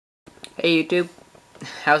Hey YouTube,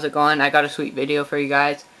 how's it going? I got a sweet video for you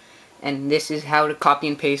guys, and this is how to copy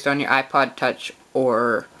and paste on your iPod Touch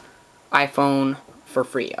or iPhone for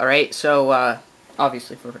free. Alright, so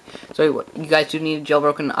obviously for free. So you guys do need a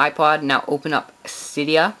jailbroken iPod. Now open up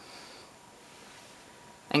Cydia.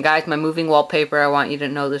 And guys, my moving wallpaper, I want you to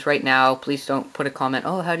know this right now. Please don't put a comment,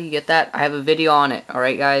 oh, how do you get that? I have a video on it.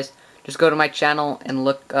 Alright guys, just go to my channel and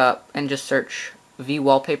look up and just search V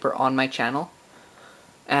wallpaper on my channel.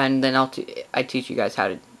 And then I teach you guys how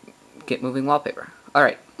to get moving wallpaper.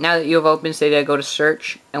 Alright, now that you have opened Cydia, go to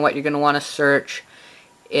search, and what you're going to want to search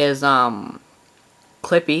is Clippy,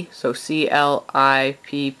 so C-L-I-P-P-Y,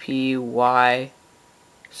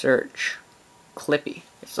 search Clippy.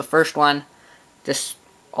 It's the first one, just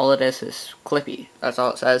all it is Clippy, that's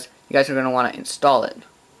all it says. You guys are going to want to install it.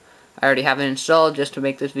 I already have it installed just to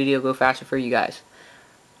make this video go faster for you guys.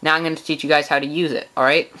 Now I'm going to teach you guys how to use it,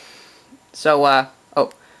 alright? So,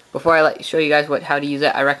 before I show you guys how to use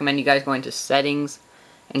it, I recommend you guys going to settings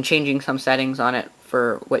and changing some settings on it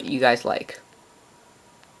for what you guys like.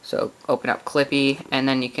 So open up Clippy, and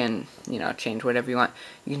then you can, change whatever you want.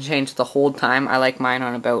 You can change the hold time. I like mine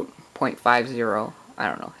on about 0.50. I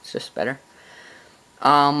don't know, it's just better.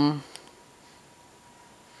 Once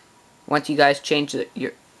you guys change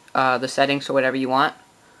the settings to whatever you want,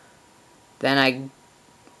 now I'm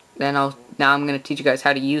going to teach you guys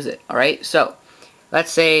how to use it. All right, so let's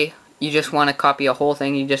say you just want to copy a whole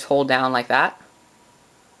thing. You just hold down like that.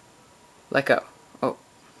 Don't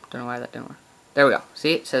know why that didn't work. There we go.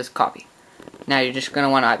 See, it says copy. Now you're just going to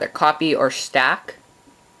want to either copy or stack.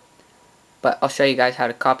 But I'll show you guys how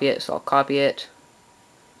to copy it. So I'll copy it.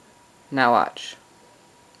 Now watch.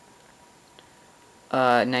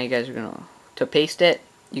 Now you guys are going to paste it.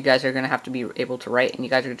 You guys are going to have to be able to write. And you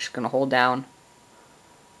guys are just going to hold down.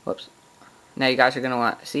 Whoops. Now you guys are going to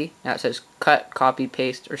want, see, now it says cut, copy,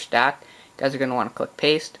 paste, or stack. You guys are going to want to click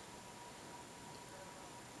paste.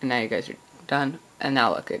 And now you guys are done. And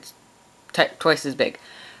now look, it's twice as big.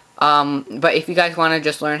 But if you guys want to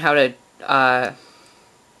just learn how to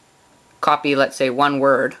copy, let's say, one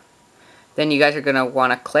word, then you guys are going to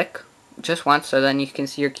want to click just once, so then you can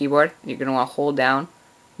see your keyboard. You're going to want to hold down.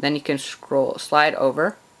 Then you can slide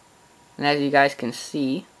over. And as you guys can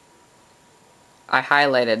see, I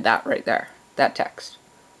highlighted that right there. That text,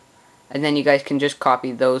 and then you guys can just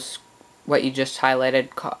copy those, what you just highlighted.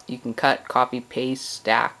 You can cut, copy, paste,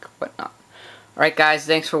 stack, whatnot. Alright guys,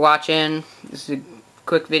 thanks for watching. This is a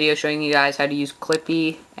quick video showing you guys how to use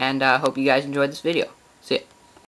Clippy, and hope you guys enjoyed this video. See ya.